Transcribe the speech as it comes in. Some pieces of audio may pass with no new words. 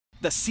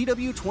The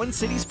CW Twin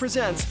Cities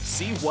presents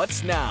See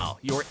What's Now,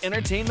 your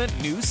entertainment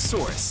news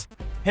source.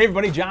 Hey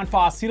everybody, John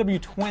Foss,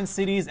 CW Twin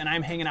Cities, and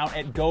I'm hanging out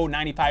at Go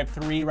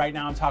 95.3 right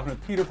now. I'm talking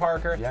with Peter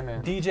Parker,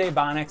 DJ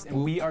Bonics,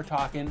 and we are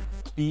talking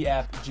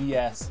BFGS.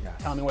 Yes.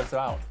 Tell me what it's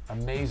about.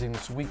 Amazing.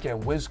 This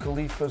weekend, Wiz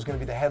Khalifa is going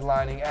to be the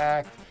headlining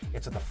act.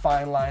 It's at the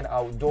Fine Line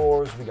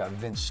Outdoors. We got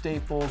Vince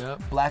Staples.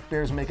 Black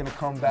Bear's making a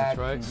comeback. That's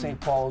right. St.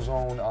 Paul's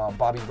own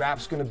Bobby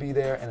Rapp's going to be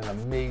there, and an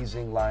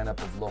amazing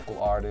lineup of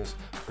local artists.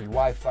 Free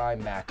Wi-Fi,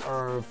 Mac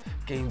Irv,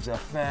 Games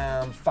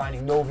FM,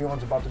 Finding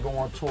Novion's about to go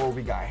on tour.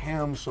 We got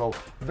him. So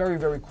very,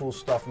 very cool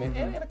stuff, man.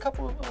 And a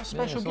couple of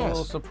special guests.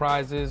 Little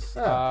surprises.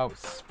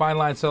 Fine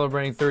Line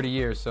celebrating 30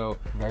 years, so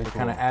we're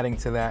kind of adding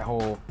to that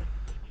whole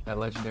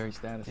legendary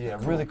status. Yeah,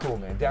 really cool,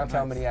 man.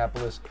 Downtown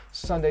Minneapolis,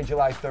 Sunday,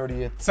 July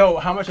 30th. So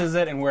how much is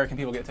it, and where can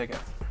people get tickets?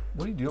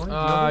 What are you doing?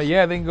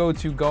 Yeah, they can go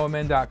to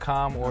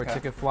goamn.com or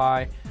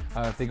Ticketfly.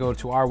 If they go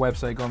to our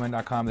website,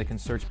 goamn.com, they can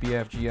search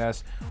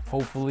BFGS.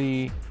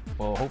 Hopefully,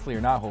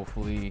 or not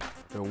hopefully,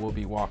 there will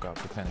be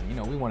walk-up, depending. You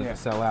know, we wanted to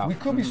sell out. We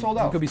could be sold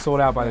out. We could be sold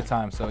out by the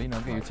time, so, you know,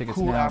 get your tickets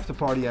cool now. After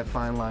party at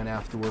Fine Line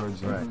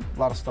afterwards. Right. A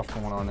lot of stuff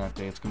going on that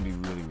day. It's going to be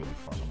really, really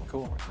fun.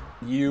 Cool.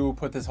 You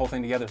put this whole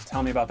thing together, so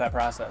tell me about that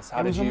process.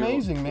 How it was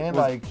amazing, man.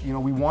 Like, you know,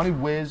 we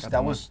wanted Wiz.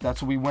 That's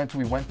what we went to.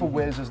 We went for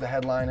Wiz as the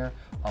headliner.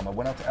 I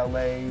went out to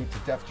LA to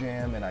Def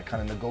Jam, and I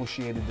kind of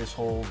negotiated this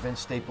whole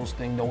Vince Staples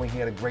thing, knowing he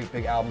had a great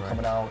big album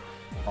coming out.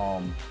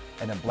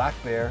 And then Black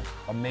Bear,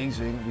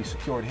 amazing. We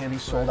secured him. He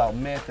sold out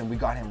Myth, and we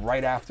got him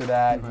right after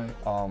that.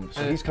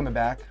 So he's coming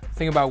back. The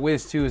thing about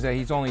Wiz too is that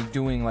he's only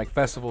doing like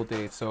festival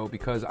dates. So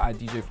because I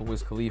DJ for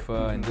Wiz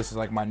Khalifa, and this is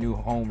like my new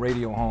home,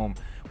 radio home,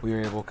 we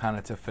were able kind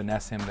of to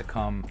finesse him to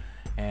come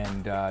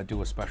and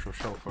do a special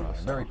show for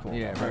us. Very cool.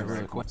 Yeah, very,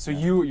 very cool. So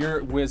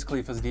you're Wiz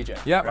Khalifa's DJ.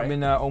 Yep, right? I've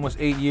been almost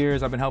 8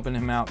 years. I've been helping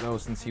him out though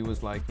since he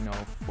was like, you know,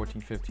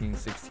 14, 15,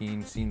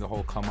 16, seeing the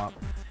whole come up.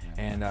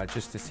 And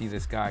just to see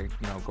this guy,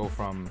 you know, go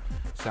from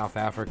South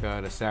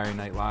Africa to Saturday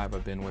Night Live,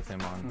 I've been with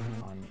him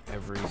on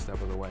every step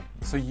of the way.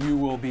 So you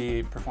will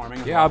be performing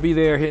as well? I'll be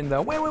there hitting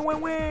the wah, wah, wah,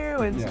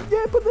 wah, and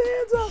put the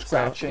hands up.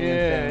 Scratching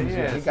and things.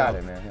 Yeah, he got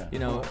it, man. You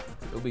know,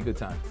 it'll be a good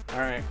time. All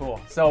right, cool.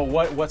 So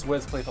what's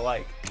Wiz Khalifa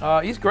like?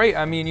 He's great.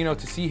 I mean, you know,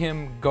 to see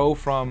him go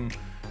from,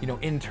 you know,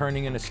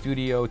 interning in a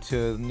studio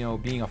to, you know,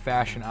 being a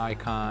fashion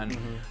icon,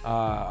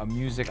 a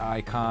music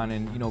icon,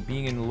 and, you know,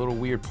 being in little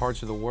weird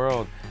parts of the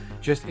world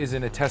just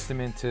isn't a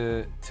testament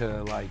to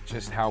like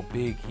just how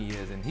big he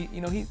is. And he,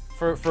 you know,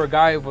 for a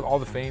guy with all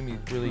the fame, he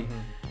really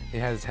he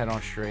has his head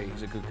on straight.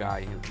 He's a good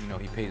guy. You know,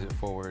 he pays it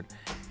forward,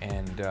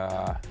 and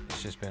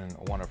it's just been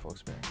a wonderful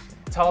experience.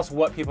 Tell us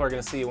what people are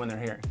going to see when they're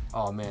here.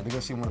 Oh man, they're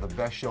going to see one of the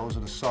best shows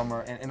of the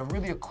summer, and a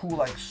really cool,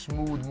 like,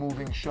 smooth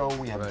moving show.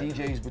 We have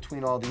DJs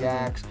between all the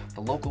acts.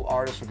 The local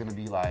artists are going to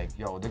be like,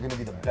 yo, they're going to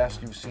be the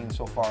best you've seen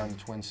so far in the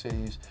Twin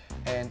Cities,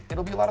 and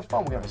it'll be a lot of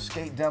fun. We have a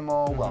skate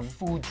demo, we'll have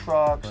food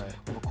trucks,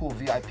 we have a cool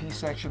VIP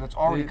section that's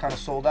already kind of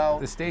sold out.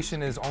 The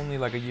station is only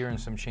like a year and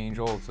some change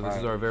old, so this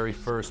is our very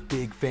first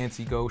big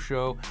fancy Go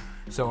show.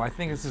 So I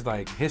think this is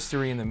like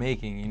history in the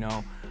making, you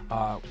know.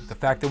 The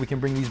fact that we can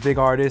bring these big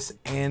artists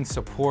and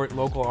support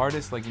local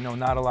artists, like, you know,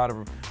 not a lot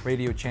of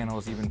radio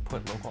channels even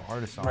put local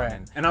artists on.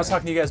 Right. And I was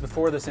talking to you guys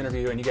before this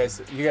interview, and you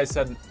guys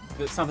said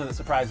that something that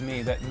surprised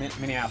me, that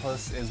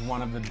Minneapolis is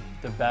one of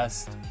the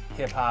best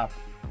hip hop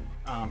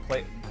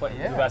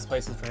the best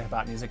places for hip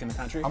hop music in the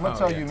country. I'm gonna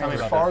tell you, man,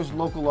 as far as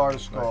local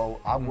artists go,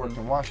 I've worked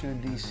in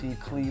Washington, D.C.,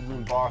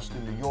 Cleveland,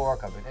 Boston, New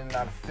York. I've been in and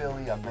out of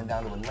Philly. I've been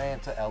down to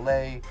Atlanta,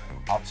 L.A.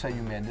 I'll tell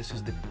you, man, this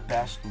is the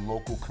best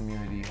local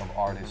community of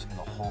artists in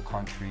the whole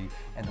country.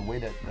 And the way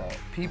that the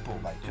people,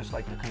 like, just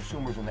like the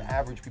consumers and the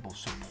average people,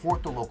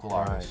 support the local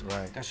artists.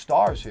 They're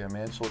stars here,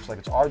 man. So it's like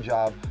it's our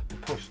job to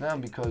push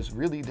them, because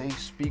really they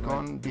speak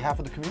on behalf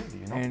of the community.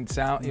 You know? And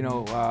sound, you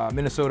know,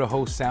 Minnesota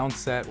hosts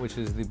Soundset, which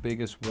is the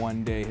biggest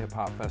one-day hip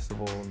hop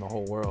festival in the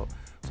whole world.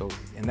 So,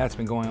 and that's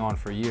been going on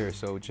for years.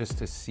 So just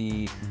to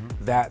see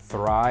that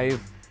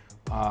thrive,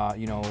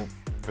 you know,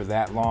 for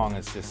that long,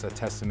 it's just a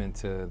testament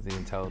to the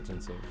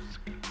intelligence of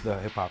the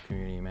hip hop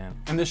community, man.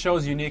 And this show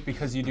is unique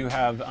because you do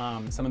have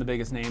some of the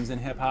biggest names in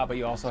hip hop, but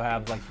you also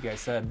have, like you guys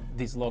said,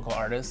 these local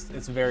artists.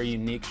 It's a very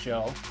unique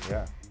show.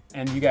 Yeah.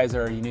 And you guys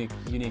are a unique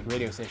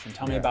radio station.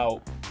 Tell me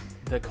about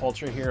the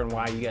culture here and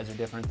why you guys are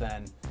different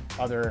than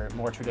other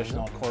more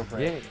traditional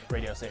corporate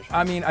radio stations.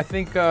 I mean, I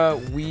think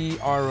we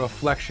are a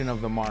reflection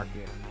of the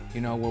market,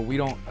 you know, where we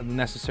don't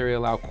necessarily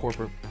allow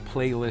corporate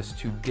playlists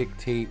to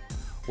dictate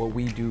what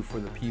we do for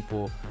the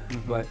people,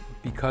 but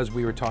because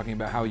we were talking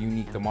about how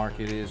unique the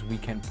market is, we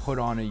can put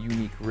on a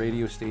unique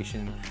radio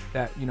station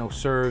that, you know,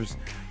 serves,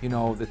 you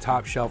know, the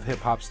top shelf hip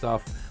hop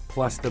stuff,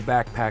 plus the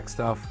backpack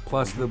stuff,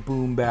 plus the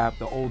boom bap,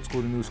 the old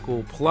school to new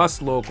school,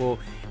 plus local,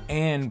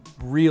 and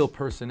real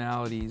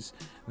personalities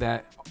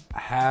that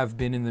have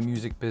been in the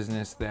music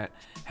business, that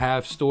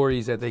have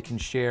stories that they can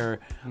share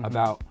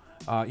about,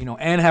 you know,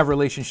 and have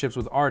relationships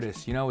with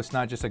artists. You know, it's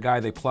not just a guy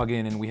they plug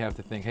in and we have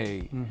to think,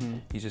 hey,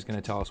 he's just going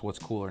to tell us what's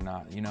cool or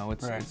not. You know,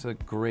 it's a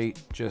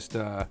great, just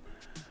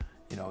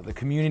you know, the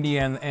community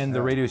and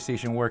the radio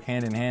station work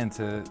hand in hand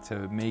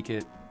to make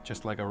it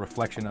just like a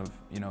reflection of,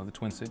 you know, the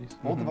Twin Cities.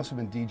 Both of us have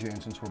been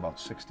DJing since we're about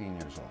 16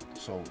 years old.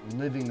 So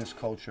living this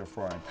culture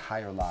for our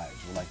entire lives.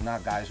 We're like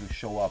not guys who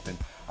show up and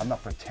I'm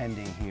not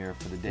pretending here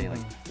for the day.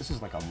 Like this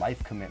is like a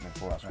life commitment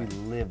for us. We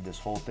live this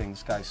whole thing.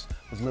 This guy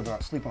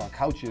was sleeping on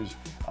couches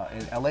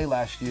in LA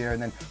last year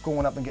and then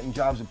going up and getting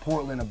jobs in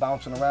Portland and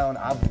bouncing around.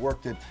 I've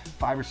worked at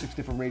 5 or 6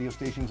 different radio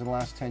stations in the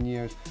last 10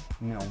 years.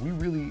 You know, we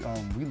really,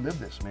 we live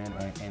this, man.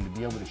 And to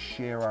be able to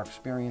share our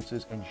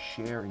experiences and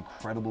share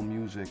incredible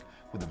music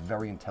with a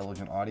very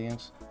intelligent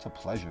audience, it's a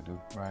pleasure, dude.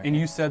 Right. And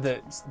you said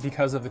that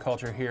because of the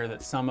culture here, that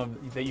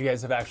that you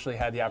guys have actually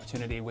had the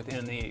opportunity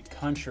within the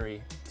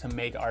country to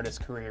make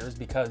artist careers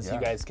because you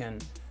guys can,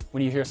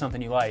 when you hear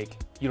something you like,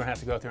 you don't have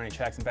to go through any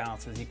checks and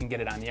balances. You can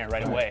get it on the air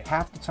right away.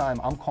 Half the time,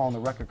 I'm calling the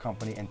record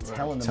company and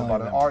telling them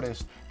about an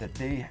artist that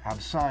they have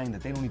signed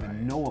that they don't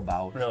even know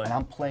about. Really? And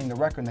I'm playing the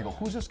record and they go,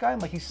 who's this guy? I'm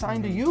like, he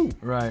signed to you.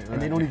 Right.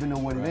 And they don't even know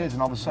what it is.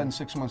 And all of a sudden,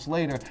 6 months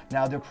later,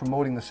 now they're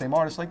promoting the same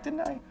artist. Like,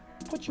 didn't I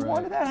put you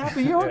onto that half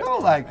a year ago?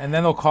 Like, and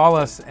then they'll call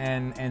us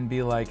and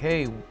be like,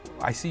 hey,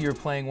 I see you're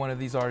playing one of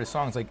these artists'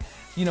 songs. Like,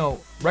 you know,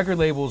 record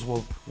labels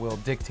will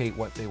dictate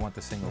what they want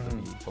the single to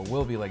be, but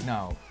we'll be like,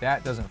 no,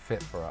 that doesn't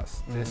fit for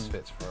us. This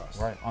fits for us.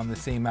 Right. On the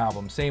same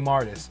album, same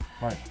artist.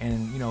 Right.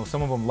 And you know,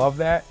 some of them love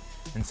that,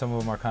 and some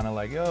of them are kind of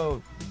like,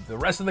 yo, the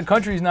rest of the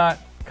country's not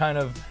kind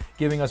of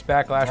giving us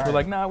backlash. Right. We're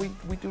like, nah, we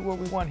do what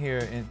we want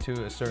here, and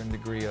to a certain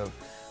degree of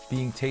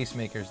being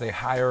tastemakers. They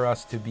hire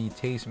us to be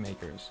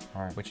tastemakers,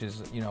 which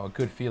is, you know, a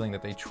good feeling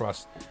that they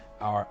trust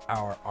our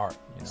art.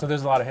 You know? So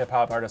there's a lot of hip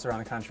hop artists around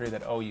the country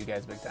that owe you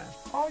guys big time.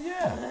 oh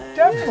yeah,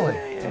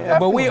 definitely. Yeah,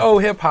 but we owe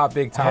hip hop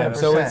big time. 100%,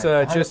 So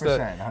it's just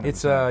 100%.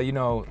 it's you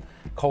know,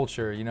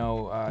 culture. You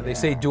know, they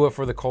say do it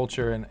for the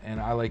culture, and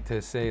I like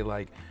to say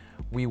like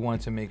we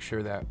want to make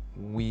sure that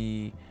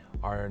we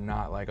are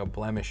not like a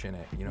blemish in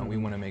it. You know, we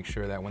want to make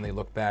sure that when they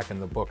look back in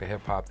the book of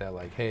hip hop that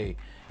like, hey,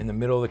 in the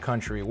middle of the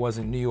country, it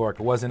wasn't New York,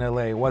 it wasn't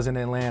LA, it wasn't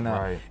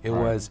Atlanta, it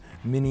was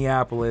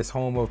Minneapolis,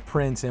 home of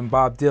Prince and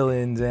Bob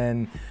Dylan's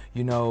and,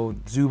 you know,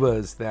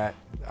 Zuba's, that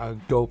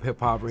dope hip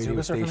hop radio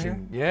Zubas are from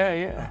station.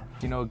 Yeah.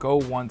 You know, Go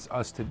wants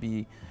us to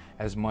be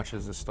as much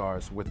as the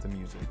stars with the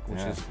music,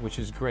 which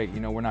is great. You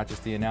know, we're not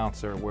just the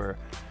announcer. We're,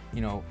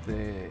 you know,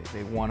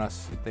 they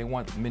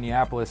want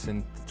Minneapolis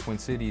and the Twin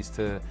Cities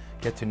to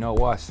get to know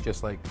us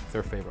just like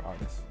their favorite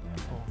artists.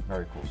 Yeah, cool.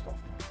 Very cool stuff.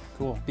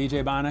 Cool.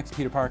 DJ Bonics,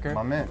 Peter Parker.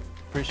 My man.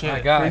 Appreciate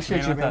it.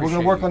 Appreciate you, man. We're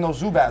gonna work on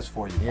those Zubas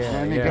for you. Yeah, You know what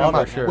I mean? yeah, Get 'em for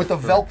out sure, with the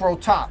for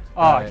Velcro top.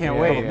 Oh, I can't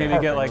wait. yeah,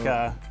 Maybe get like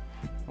perfect.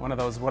 one of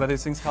those, what are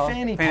these things called?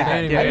 Fanny pack.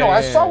 pack. I know.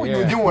 I saw what yeah, you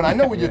were yeah. doing. I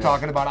know what you're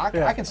talking about.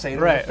 I can say it.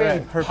 Right, Fanny,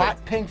 right, perfect.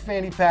 hot pink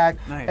fanny pack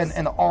Nice.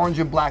 and the orange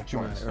and black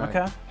joints. Right.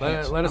 Okay. Let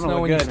us I'm know gonna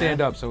when look you good, stand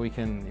man. up so we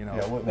can, you know.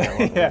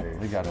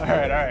 We got it. All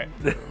right.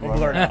 We'll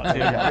blur it out,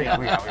 dude.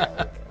 We got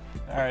it.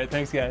 All right,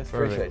 thanks guys.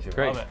 Appreciate you.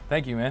 Great. Love it.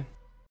 Thank you, man.